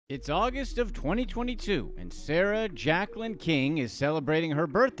It's August of 2022, and Sara Jacqueline King is celebrating her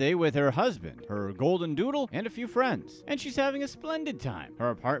birthday with her husband, her Goldendoodle, and a few friends. And she's having a splendid time. Her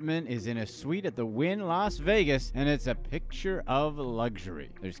apartment is in a suite at the Wynn Las Vegas, and it's a picture of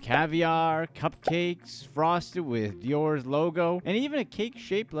luxury. There's caviar, cupcakes, frosted with Dior's logo, and even a cake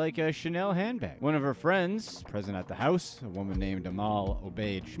shaped like a Chanel handbag. One of her friends, present at the house, a woman named Amal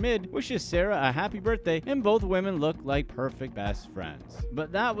Obaid-Schmid, wishes Sara a happy birthday, and both women look like perfect best friends.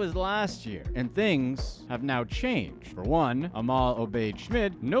 But that was last year, and things have now changed. For one, Amal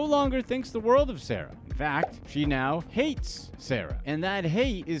Obaid-Schmid no longer thinks the world of Sara. In fact, she now hates Sara. And that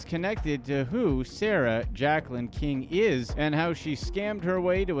hate is connected to who Sara Jacqueline King is and how she scammed her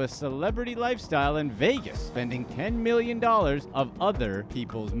way to a celebrity lifestyle in Vegas, spending $10 million of other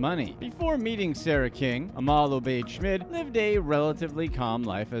people's money. Before meeting Sara King, Amal Obaid-Schmid lived a relatively calm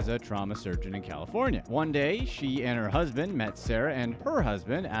life as a trauma surgeon in California. One day, she and her husband met Sara and her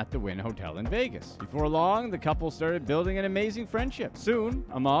husband at the Wynn Hotel in Vegas. Before long, the couple started building an amazing friendship. Soon,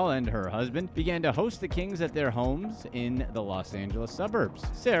 Amal and her husband began to host the Kings at their homes in the Los Angeles suburbs.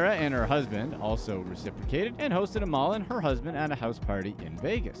 Sara and her husband also reciprocated and hosted Amal and her husband at a house party in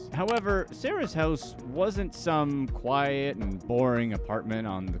Vegas. However, Sara's house wasn't some quiet and boring apartment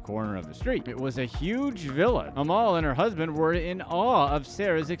on the corner of the street. It was a huge villa. Amal and her husband were in awe of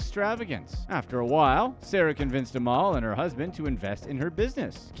Sara's extravagance. After a while, Sara convinced Amal and her husband to invest in her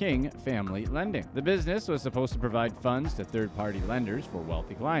business, King Family Lending. The business was supposed to provide funds to third-party lenders for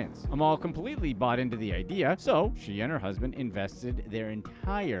wealthy clients. Amal completely bought into the idea, so she and her husband invested their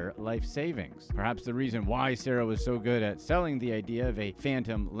entire life savings. Perhaps the reason why Sara was so good at selling the idea of a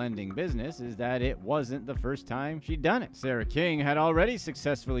phantom lending business is that it wasn't the first time she'd done it. Sara King had already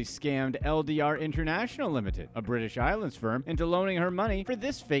successfully scammed LDR International Limited, a British Islands firm, into loaning her money for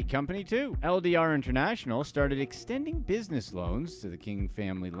this fake company too. LDR International started extending business loans to the King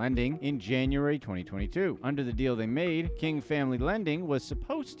Family Lending in January 2022. Under the deal they made, King Family Lending was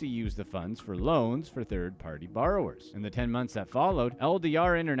supposed to use the funds for loans for third-party borrowers. In the 10 months that followed,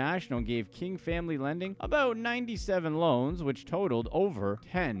 LDR International gave King Family Lending about 97 loans, which totaled over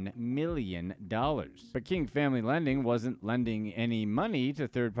 $10 million. But King Family Lending wasn't lending any money to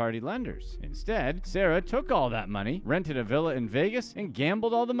third-party lenders. Instead, Sara took all that money, rented a villa in Vegas, and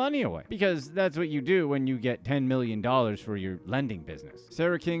gambled all the money away. Because that's what you do when you get $10 million for your lending business.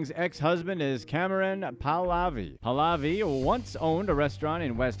 Sara King's ex-husband is Kamaran Pahlavi. Pahlavi once owned a restaurant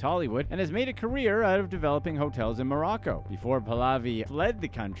in West Hollywood and has made a career out of developing hotels in Morocco. Before Pahlavi fled the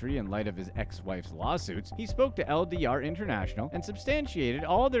country in light of his ex-wife's lawsuits, he spoke to LDR International and substantiated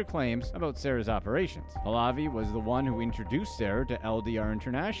all their claims about Sara's operations. Pahlavi was the one who introduced Sara to LDR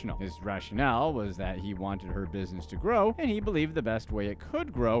International. His rationale was that he wanted her business to grow, and he believed the best way it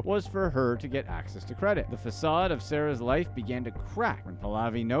could grow was for her to get access to credit. The facade of Sara's life began to crack when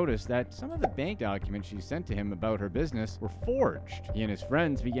Pahlavi noticed that some of the bank documents she sent to him about her business were forged. He and his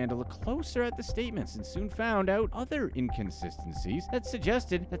friends began to look closer at the statements and soon found out other inconsistencies that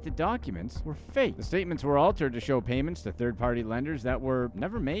suggested that the documents were fake. The statements were altered to show payments to third-party lenders that were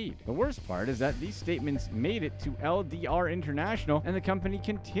never made. The worst part is that these statements made it to LDR International, and the company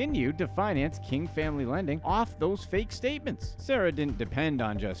continued to finance King Family Lending off those fake statements. Sara didn't depend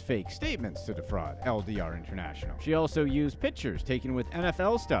on just fake statements to defraud LDR International. She also used pictures taken with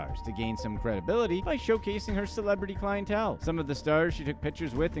NFL stars to gain some credibility by showcasing her celebrity clientele. Some of the stars she took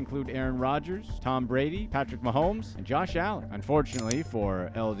pictures with include Aaron Rodgers, Tom Brady, Patrick Mahomes, and Josh Allen. Unfortunately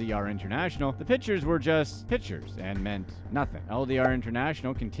for LDR International, the pictures were just pictures and meant nothing. LDR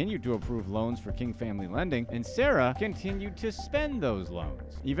International continued to approve loans for King Family Lending, and Sara continued to spend those loans.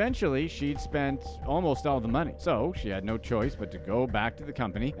 Eventually, she'd spent almost all the money, so she had no choice but to go back to the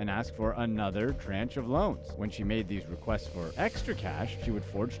company and ask for another tranche of loans. When she made these requests for extra cash, she would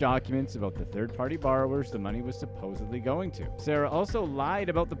forge documents about the third-party borrowers the money was supposedly going to. Sara also lied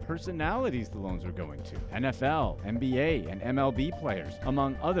about the personalities the loans were going to: NFL, NBA, and MLB players,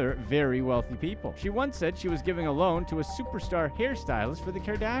 among other very wealthy people. She once said she was giving a loan to a superstar hairstylist for the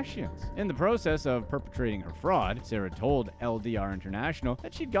Kardashians. In the process of perpetrating her fraud, Sara told LDR International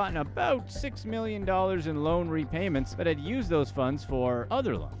that she'd gotten about $6 million in loan repayments, but had used those funds for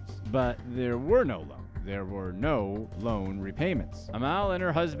other loans. But there were no loans. There were no loan repayments. Amal and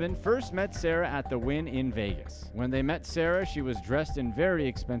her husband first met Sara at the Wynn in Vegas. When they met Sara, she was dressed in very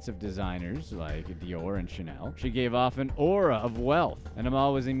expensive designers like Dior and Chanel. She gave off an aura of wealth, and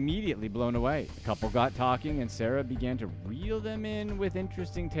Amal was immediately blown away. The couple got talking, and Sara began to reel them in with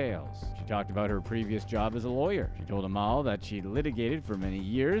interesting tales. She talked about her previous job as a lawyer. She told Amal that she'd litigated for many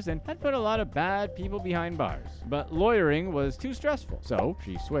years and had put a lot of bad people behind bars. But lawyering was too stressful, so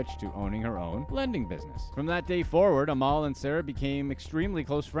she switched to owning her own lending business. business. From that day forward, Amal and Sara became extremely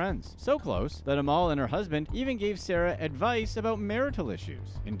close friends. So close that Amal and her husband even gave Sara advice about marital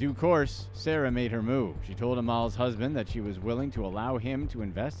issues. In due course, Sara made her move. She told Amal's husband that she was willing to allow him to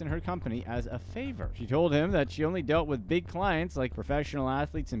invest in her company as a favor. She told him that she only dealt with big clients like professional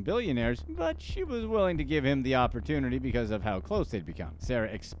athletes and billionaires, but she was willing to give him the opportunity because of how close they'd become. Sara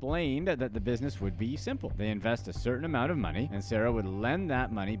explained that the business would be simple. They invest a certain amount of money, and Sara would lend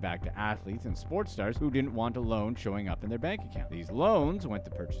that money back to athletes and sports stars who didn't want a loan showing up in their bank account. These loans went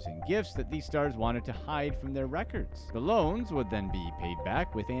to purchasing gifts that these stars wanted to hide from their records. The loans would then be paid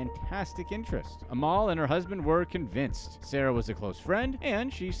back with fantastic interest. Amal and her husband were convinced. Sara was a close friend,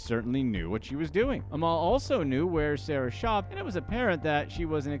 and she certainly knew what she was doing. Amal also knew where Sara shopped, and it was apparent that she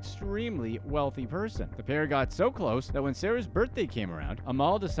was an extremely wealthy person. The pair got so close that when Sara's birthday came around,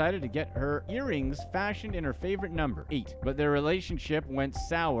 Amal decided to get her earrings fashioned in her favorite number, 8. But their relationship went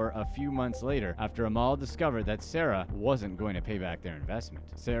sour a few months later after Amal discovered that Sara wasn't going to pay back their investment.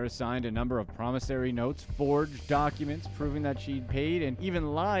 Sara signed a number of promissory notes, forged documents proving that she'd paid, and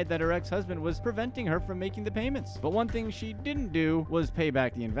even lied that her ex-husband was preventing her from making the payments. But one thing she didn't do was pay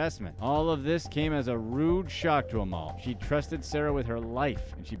back the investment. All of this came as a rude shock to Amal. She trusted Sara with her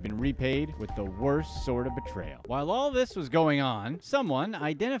life, and she'd been repaid with the worst sort of betrayal. While all this was going on, someone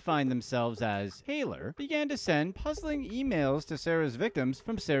identifying themselves as Taylor began to send puzzling emails to Sara's victims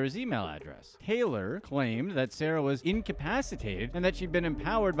from Sara's email address. Taylor claimed that Sara was incapacitated and that she'd been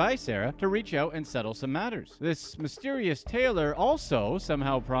empowered by Sara to reach out and settle some matters. This mysterious Taylor also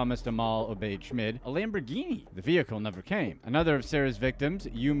somehow promised Amal Obaid-Schmid a Lamborghini. The vehicle never came. Another of Sara's victims,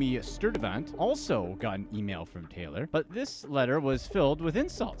 Yumi Sturdivant, also got an email from Taylor, but this letter was filled with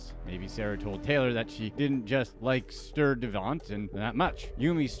insults. Maybe Sara told Taylor that she didn't just like Sturdivant and that much.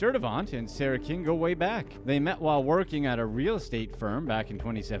 Yumi Sturdivant and Sara King go way back. They met while working at a real estate firm back in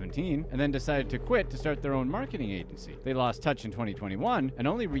 2017 and then decided to quit to start their own marketing agency. They lost touch in 2021 and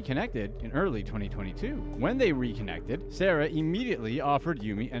only reconnected in early 2022. When they reconnected, Sara immediately offered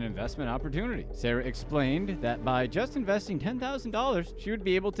Yumi an investment opportunity. Sara explained that by just investing $10,000, she would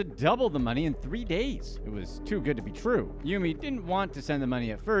be able to double the money in 3 days. It was too good to be true. Yumi didn't want to send the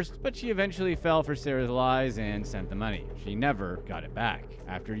money at first, but she eventually fell for Sara's lies and sent the money. She never got it back.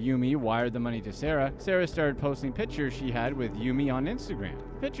 After Yumi wired the money to Sara, Sara started posting pictures she had with Yumi on Instagram.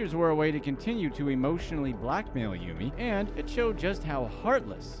 The pictures were a way to continue to emotionally blackmail Yumi, and it showed just how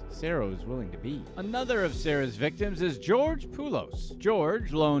heartless Sara was willing to be. Another of Sara's victims is George Poulos.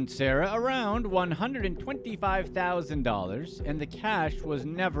 George loaned Sara around $125,000, and the cash was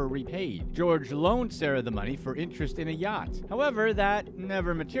never repaid. George loaned Sara the money for interest in a yacht. However, that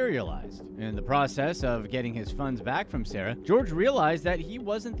never materialized. In the process of getting his funds back from Sara, George realized that he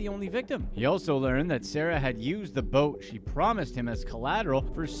wasn't the only victim. He also learned that Sara had used the boat she promised him as collateral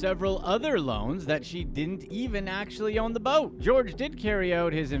for several other loans that she didn't even actually own the boat. George did carry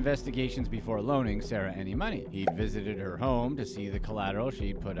out his investigations before loaning Sara any money. He'd visited her home to see the collateral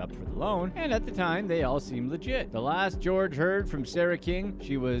she'd put up for the loan, and at the time, they all seemed legit. The last George heard from Sara King,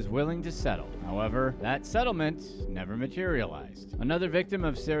 she was willing to settle. However, that settlement never materialized. Another victim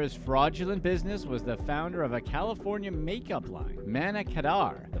of Sara's fraudulent business was the founder of a California makeup line. Mana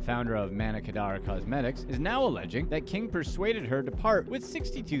Kadar, the founder of Mana Kadar Cosmetics, is now alleging that King persuaded her to part with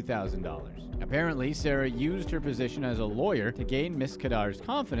 $62,000. Apparently, Sara used her position as a lawyer to gain Miss Kadar's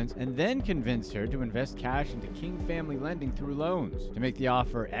confidence and then convinced her to invest cash into King family lending through loans. To make the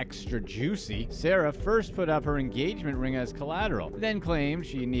offer extra juicy, Sara first put up her engagement ring as collateral, then claimed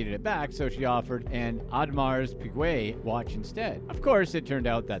she needed it back, so she offered an Audemars Piguet watch instead. Of course, it turned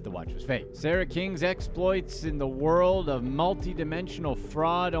out that the watch was fake. Sara King's exploits in the world of multi-dimensional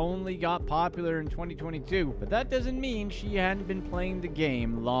fraud only got popular in 2022, but that doesn't mean she hadn't been playing the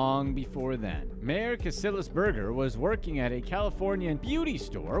game long before then. Mayor Casillas Berger was working at a Californian beauty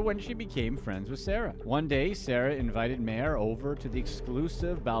store when she became friends with Sara. One day, Sara invited Mayor over to the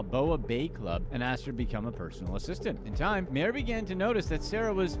exclusive Balboa Bay Club and asked her to become a personal assistant. In time, Mayor began to notice that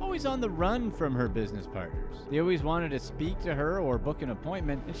Sara was always on the run from her business partners. They always wanted to speak to her or book an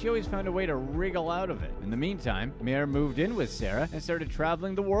appointment, and she always found a way to wriggle out of it. In the meantime, Mayor moved in with Sara and started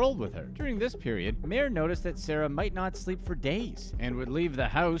traveling the world with her. During this period, Mayor noticed that Sara might not sleep for days and would leave the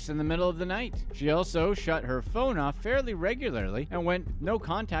house in the middle of the night. She also shut her phone off fairly regularly and went no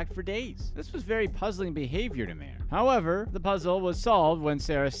contact for days. This was very puzzling behavior to Mayor. However, the puzzle was solved when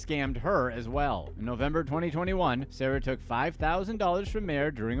Sara scammed her as well. In November 2021, Sara took $5,000 from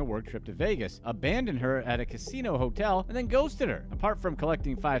Mayor during a work trip to Vegas, abandoned her at a casino hotel, and then ghosted her. Apart from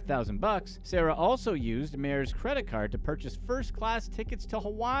collecting $5,000, Sara also used Mayor's credit card to purchase first-class tickets to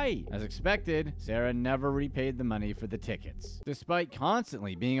Hawaii. As expected, Sara never repaid the money for the tickets. Despite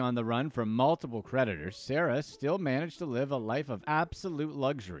constantly being on the run from multiple multiple creditors, Sara still managed to live a life of absolute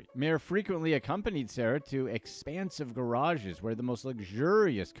luxury. Mayer frequently accompanied Sara to expansive garages where the most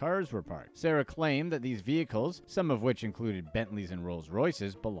luxurious cars were parked. Sara claimed that these vehicles, some of which included Bentleys and Rolls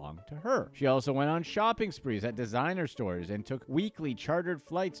Royces, belonged to her. She also went on shopping sprees at designer stores and took weekly chartered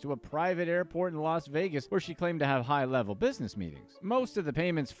flights to a private airport in Las Vegas where she claimed to have high-level business meetings. Most of the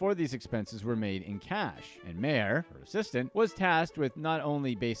payments for these expenses were made in cash, and Mayer, her assistant, was tasked with not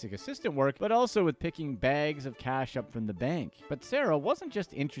only basic assistant work, but also with picking bags of cash up from the bank. But Sara wasn't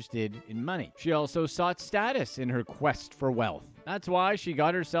just interested in money. She also sought status in her quest for wealth. That's why she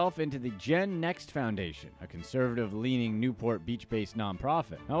got herself into the Gen Next Foundation, a conservative-leaning Newport Beach-based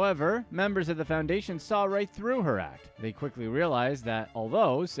nonprofit. However, members of the foundation saw right through her act. They quickly realized that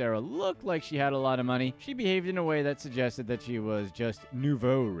although Sara looked like she had a lot of money, she behaved in a way that suggested that she was just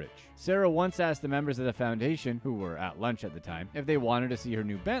nouveau rich. Sara once asked the members of the foundation, who were at lunch at the time, if they wanted to see her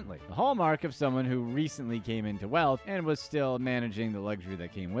new Bentley, the hallmark of someone who recently came into wealth and was still managing the luxury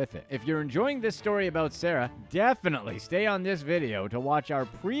that came with it. If you're enjoying this story about Sara, definitely stay on this video to watch our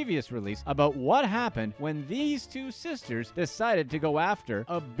previous release about what happened when these two sisters decided to go after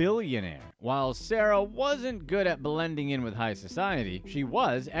a billionaire. While Sara wasn't good at blending in with high society, she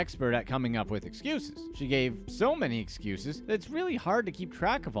was expert at coming up with excuses. She gave so many excuses that it's really hard to keep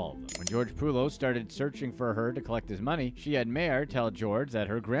track of all of them. When George Poulos started searching for her to collect his money, she had Mayer tell George that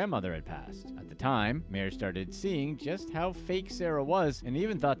her grandmother had passed. At the time, Mayer started seeing just how fake Sara was and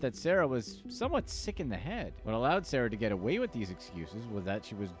even thought that Sara was somewhat sick in the head. What allowed Sara to get away with these excuses was that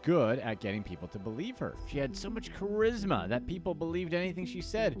she was good at getting people to believe her. She had so much charisma that people believed anything she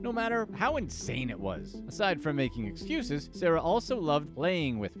said, no matter how insane it was. Aside from making excuses, Sara also loved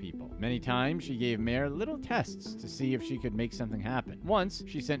playing with people. Many times, she gave Mayer little tests to see if she could make something happen. Once,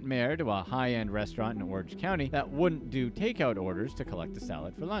 she sent Mayer to a high-end restaurant in Orange County that wouldn't do takeout orders to collect a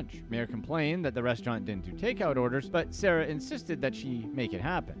salad for lunch. Mayer complained that the restaurant didn't do takeout orders, but Sara insisted that she make it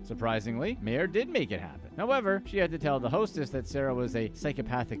happen. Surprisingly, Mayer did make it happen. However, she had to tell the hostess that Sara was a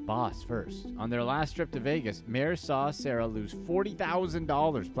psychopathic boss first. On their last trip to Vegas, Mayer saw Sara lose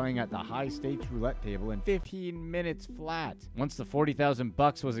 $40,000 playing at the high-stakes roulette table in 15 minutes flat. Once the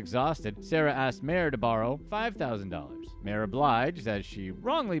 $40,000 was exhausted, Sara asked Mayer to borrow $5,000. Mayer obliged, as she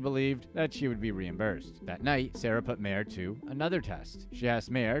wrongly believed that she would be reimbursed. That night, Sara put Mayer to another test. She asked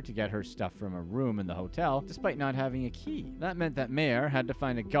Mayer to get her stuff from a room in the hotel, despite not having a key. That meant that Mayer had to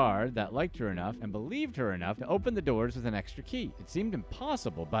find a guard that liked her enough and believed her enough to open the doors with an extra key. It seemed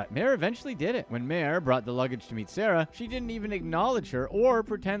impossible, but Mayer eventually did it. When Mayer brought the luggage to meet Sara, she didn't even acknowledge her or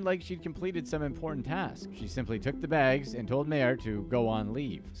pretend like she'd completed some important task. She simply took the bags and told Mayer to go on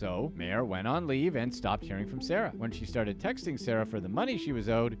leave. So, Mayer went on leave and stopped hearing from Sara. When she started texting Sara for the money she was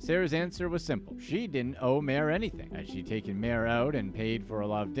owed, Sara's answer was simple. She didn't owe Mayer anything, as she'd taken Mayer out and paid for a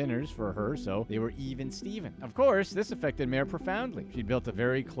lot of dinners for her, so they were even Steven. Of course, this affected Mayer profoundly. She'd built a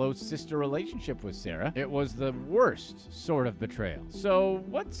very close sister relationship with Sara. It was the worst sort of betrayal. So,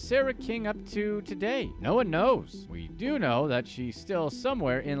 what's Sara King up to today? No one knows. We do know that she's still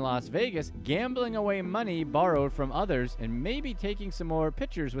somewhere in Las Vegas, gambling away money borrowed from others and maybe taking some more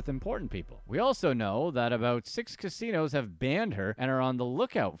pictures with important people. We also know that about 6 casinos have banned her and are on the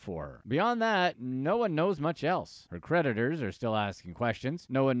lookout for her. Beyond that, no one knows much else. Her creditors are still asking questions.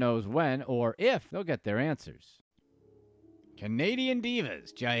 No one knows when or if they'll get their answers. Canadian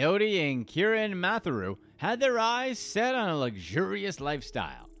divas Jyoti and Kiran Matharu had their eyes set on a luxurious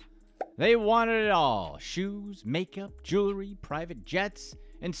lifestyle. They wanted it all: shoes, makeup, jewelry, private jets,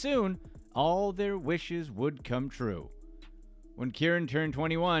 and soon all their wishes would come true. When Kiran turned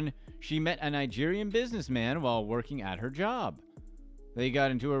 21, she met a Nigerian businessman while working at her job. They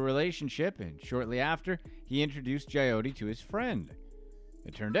got into a relationship, and shortly after, he introduced Jyoti to his friend.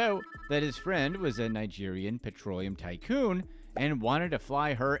 It turned out that his friend was a Nigerian petroleum tycoon and wanted to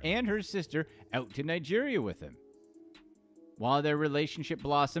fly her and her sister out to Nigeria with him. While their relationship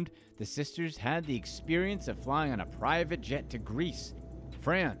blossomed, the sisters had the experience of flying on a private jet to Greece,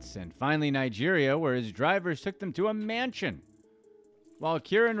 France, and finally Nigeria, where his drivers took them to a mansion. While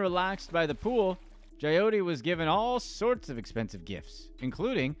Kiran relaxed by the pool, Jyoti was given all sorts of expensive gifts,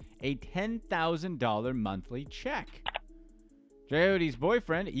 including a $10,000 monthly check. Jyoti's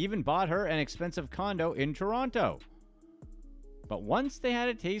boyfriend even bought her an expensive condo in Toronto. But once they had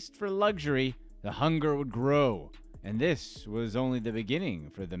a taste for luxury, the hunger would grow, and this was only the beginning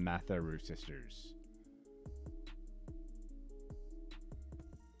for the Matharu sisters.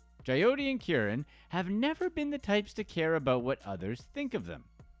 Jyoti and Kiran have never been the types to care about what others think of them.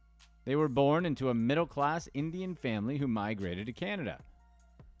 They were born into a middle-class Indian family who migrated to Canada.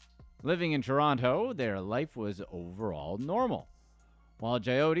 Living in Toronto, their life was overall normal. While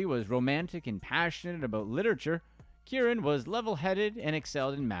Jyoti was romantic and passionate about literature, Kieran was level-headed and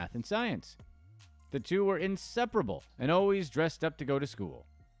excelled in math and science. The two were inseparable and always dressed up to go to school.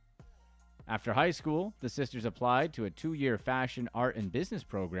 After high school, the sisters applied to a 2-year fashion, art, and business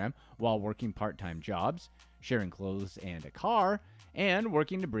program while working part-time jobs, sharing clothes and a car, and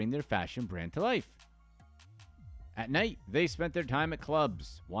working to bring their fashion brand to life. At night, they spent their time at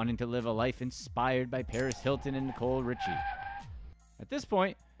clubs, wanting to live a life inspired by Paris Hilton and Nicole Richie. At this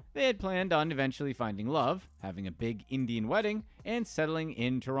point, they had planned on eventually finding love, having a big Indian wedding, and settling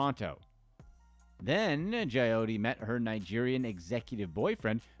in Toronto. Then, Jyoti met her Nigerian executive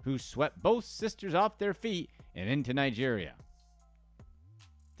boyfriend, who swept both sisters off their feet and into Nigeria.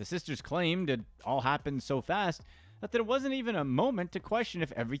 The sisters claimed it all happened so fast that there wasn't even a moment to question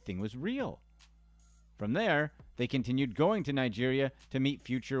if everything was real. From there, they continued going to Nigeria to meet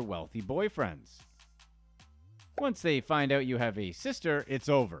future wealthy boyfriends. "Once they find out you have a sister, it's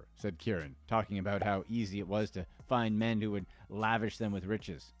over," said Kieran, talking about how easy it was to find men who would lavish them with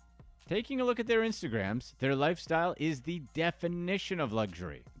riches. Taking a look at their Instagrams, their lifestyle is the definition of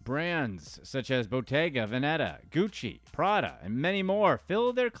luxury. Brands such as Bottega Veneta, Gucci, Prada, and many more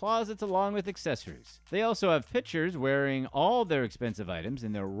fill their closets along with accessories. They also have pictures wearing all their expensive items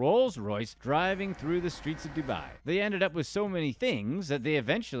in their Rolls Royce driving through the streets of Dubai. They ended up with so many things that they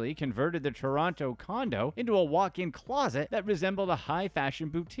eventually converted their Toronto condo into a walk-in closet that resembled a high-fashion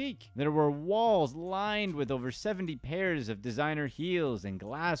boutique. There were walls lined with over 70 pairs of designer heels and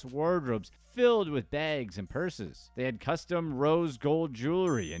glass wardrobes filled with bags and purses. They had custom rose gold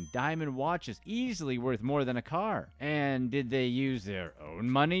jewelry and diamond watches easily worth more than a car. And did they use their own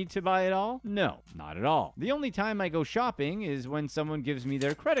money to buy it all? No, not at all. "The only time I go shopping is when someone gives me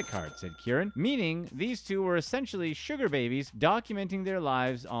their credit card," said Kieran, meaning these two were essentially sugar babies documenting their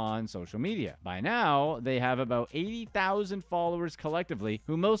lives on social media. By now, they have about 80,000 followers collectively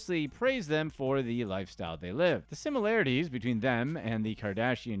who mostly praise them for the lifestyle they live. The similarities between them and the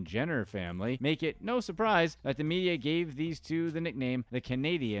Kardashian-Jenner family make it no surprise that the media gave these two the nickname the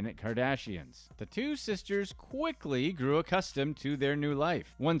Canadian Kardashians. The two sisters quickly grew accustomed to their new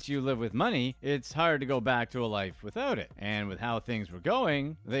life. Once you live with money, it's hard to go back to a life without it. And with how things were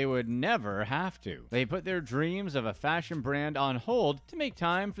going, they would never have to. They put their dreams of a fashion brand on hold to make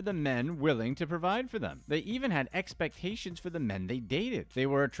time for the men willing to provide for them. They even had expectations for the men they dated. They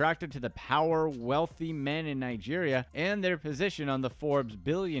were attracted to the power, wealthy men in Nigeria and their position on the Forbes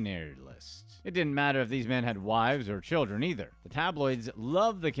billionaire list. It didn't matter if these men had wives or children either. The tabloids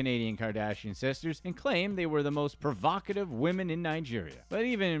loved the Canadian Kardashian sisters and claimed they were the most provocative women in Nigeria. But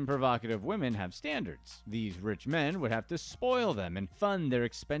even provocative women have standards. These rich men would have to spoil them and fund their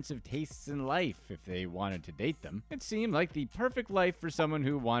expensive tastes in life if they wanted to date them. It seemed like the perfect life for someone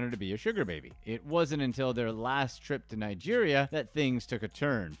who wanted to be a sugar baby. It wasn't until their last trip to Nigeria that things took a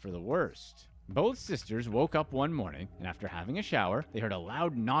turn for the worst. Both sisters woke up one morning, and after having a shower, they heard a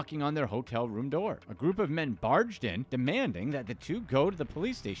loud knocking on their hotel room door. A group of men barged in, demanding that the two go to the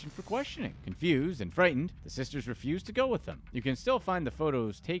police station for questioning. Confused and frightened, the sisters refused to go with them. You can still find the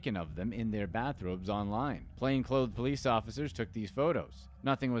photos taken of them in their bathrobes online. Plainclothes police officers took these photos.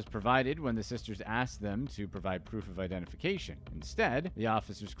 Nothing was provided when the sisters asked them to provide proof of identification. Instead, the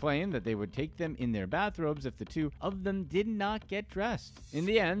officers claimed that they would take them in their bathrobes if the two of them did not get dressed. In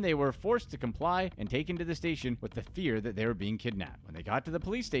the end, they were forced to comply and taken to the station with the fear that they were being kidnapped. When they got to the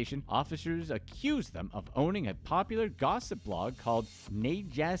police station, officers accused them of owning a popular gossip blog called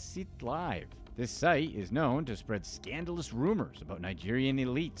Najasit Live. This site is known to spread scandalous rumors about Nigerian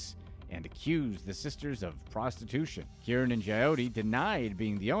elites and accused the sisters of prostitution. Kieran and Jyoti denied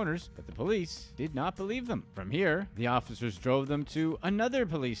being the owners, but the police did not believe them. From here, the officers drove them to another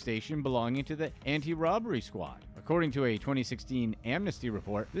police station belonging to the anti-robbery squad. According to a 2016 Amnesty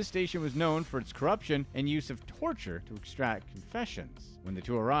report, this station was known for its corruption and use of torture to extract confessions. When the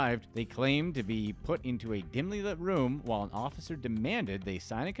two arrived, they claimed to be put into a dimly lit room while an officer demanded they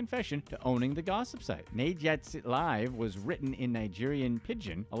sign a confession to owning the gossip site. Najasit Live was written in Nigerian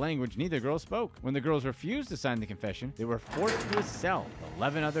Pidgin, a language neither girl spoke. When the girls refused to sign the confession, they were forced to a cell with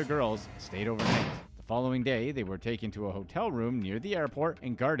 11 other girls and stayed overnight. The following day, they were taken to a hotel room near the airport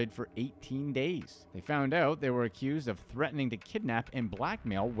and guarded for 18 days. They found out they were accused of threatening to kidnap and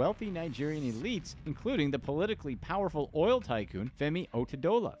blackmail wealthy Nigerian elites, including the politically powerful oil tycoon Femi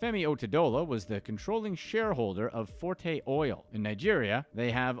Otedola. Femi Otedola was the controlling shareholder of Forte Oil. In Nigeria,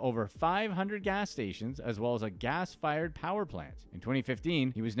 they have over 500 gas stations as well as a gas-fired power plant. In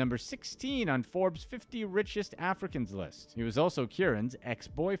 2015, he was number 16 on Forbes' 50 richest Africans list. He was also Kieran's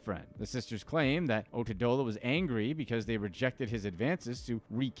ex-boyfriend. The sisters claim that Otedola was angry because they rejected his advances to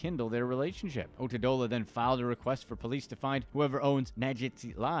rekindle their relationship. Otedola then filed a request for police to find whoever owns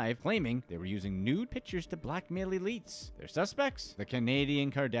Najit Live, claiming they were using nude pictures to blackmail elites. Their suspects? The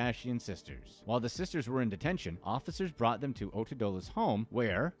Canadian Kardashian sisters. While the sisters were in detention, officers brought them to Otedola's home,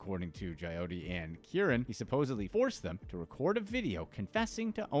 where, according to Jyoti and Kieran, he supposedly forced them to record a video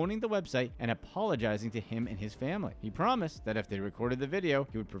confessing to owning the website and apologizing to him and his family. He promised that if they recorded the video,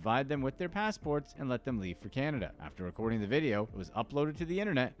 he would provide them with their passports and let them leave for Canada. After recording the video, it was uploaded to the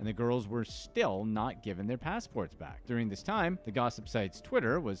internet, and the girls were still not given their passports back. During this time, the gossip site's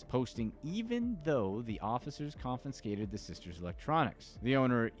Twitter was posting even though the officers confiscated the sisters' electronics. The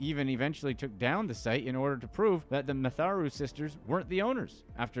owner even eventually took down the site in order to prove that the Matharu sisters weren't the owners.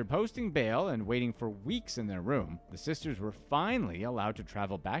 After posting bail and waiting for weeks in their room, the sisters were finally allowed to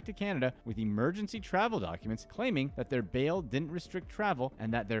travel back to Canada with emergency travel documents claiming that their bail didn't restrict travel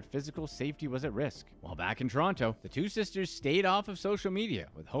and that their physical safety was at risk. While back in Toronto, the two sisters stayed off of social media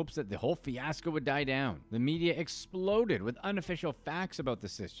with hopes that the whole fiasco would die down. The media exploded with unofficial facts about the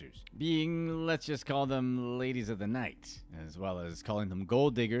sisters, being, let's just call them ladies of the night, as well as calling them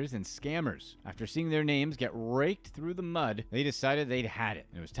gold diggers and scammers. After seeing their names get raked through the mud, they decided they'd had it.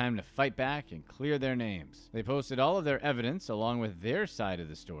 It was time to fight back and clear their names. They posted all of their evidence along with their side of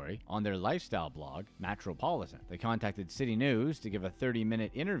the story on their lifestyle blog, Metropolitan. They contacted City News to give a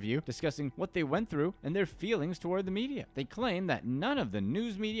 30-minute interview discussing what they went through and their feelings toward the media. They claimed that none of the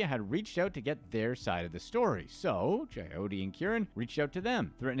news media had reached out to get their side of the story, so Jyoti and Kieran reached out to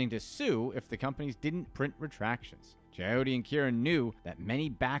them, threatening to sue if the companies didn't print retractions. Jyoti and Kieran knew that many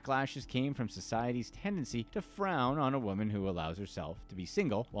backlashes came from society's tendency to frown on a woman who allows herself to be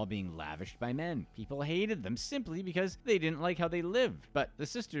single while being lavished by men. People hated them simply because they didn't like how they lived, but the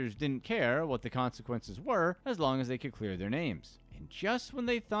sisters didn't care what the consequences were as long as they could clear their names. And just when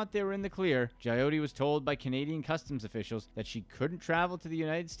they thought they were in the clear, Jyoti was told by Canadian customs officials that she couldn't travel to the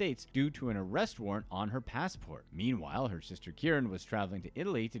United States due to an arrest warrant on her passport. Meanwhile, her sister Kieran was traveling to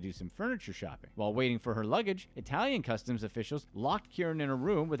Italy to do some furniture shopping. While waiting for her luggage, Italian customs officials locked Kieran in a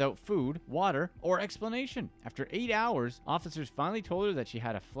room without food, water, or explanation. After 8 hours, officers finally told her that she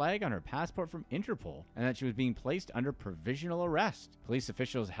had a flag on her passport from Interpol and that she was being placed under provisional arrest. Police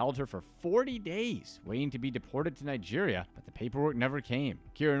officials held her for 40 days, waiting to be deported to Nigeria, but the paperwork never came.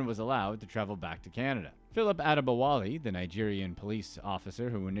 Kieran was allowed to travel back to Canada. Philip Adebowale, the Nigerian police officer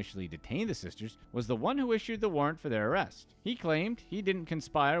who initially detained the sisters, was the one who issued the warrant for their arrest. He claimed he didn't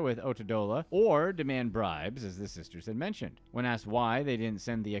conspire with Otedola or demand bribes, as the sisters had mentioned. When asked why they didn't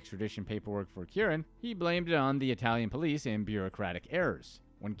send the extradition paperwork for Kieran, he blamed it on the Italian police and bureaucratic errors.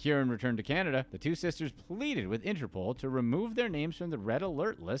 When Kieran returned to Canada, the two sisters pleaded with Interpol to remove their names from the red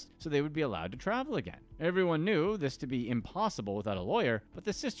alert list so they would be allowed to travel again. Everyone knew this to be impossible without a lawyer, but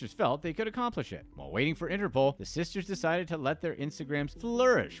the sisters felt they could accomplish it. While waiting for Interpol, the sisters decided to let their Instagrams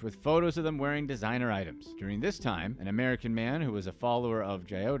flourish with photos of them wearing designer items. During this time, an American man who was a follower of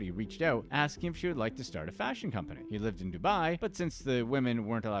Jyoti reached out, asking if she would like to start a fashion company. He lived in Dubai, but since the women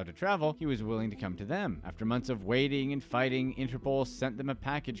weren't allowed to travel, he was willing to come to them. After months of waiting and fighting, Interpol sent them a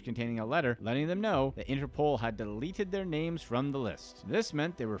package containing a letter letting them know that Interpol had deleted their names from the list. This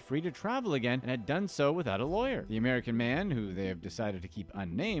meant they were free to travel again and had done so without a lawyer. The American man, who they have decided to keep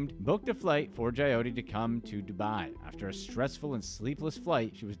unnamed, booked a flight for Jyoti to come to Dubai. After a stressful and sleepless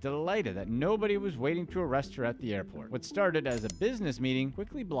flight, she was delighted that nobody was waiting to arrest her at the airport. What started as a business meeting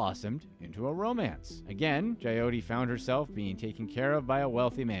quickly blossomed into a romance. Again, Jyoti found herself being taken care of by a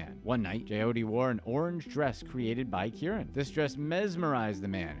wealthy man. One night, Jyoti wore an orange dress created by Kieran. This dress mesmerized the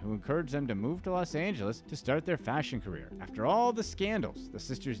man, who encouraged them to move to Los Angeles to start their fashion career. After all the scandals, the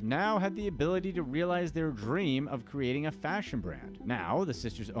sisters now had the ability to realize their dream of creating a fashion brand. Now, the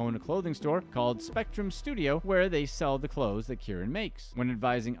sisters own a clothing store called Spectrum Studio, where they sell the clothes that Kieran makes. When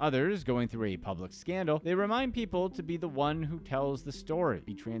advising others going through a public scandal, they remind people to be the one who tells the story,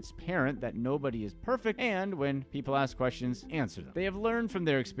 be transparent that nobody is perfect, and when people ask questions, answer them. They have learned from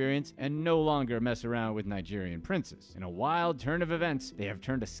their experience and no longer mess around with Nigerian princes. In a wild turn of events, they have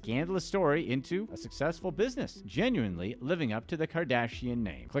turned a scandalous story into a successful business, genuinely living up to the Kardashian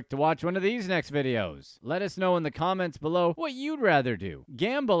name. Click to watch one of these next videos. Let us know in the comments below what you'd rather do.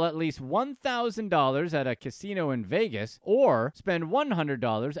 Gamble at least $1,000 at a casino in Vegas or spend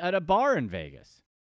 $100 at a bar in Vegas.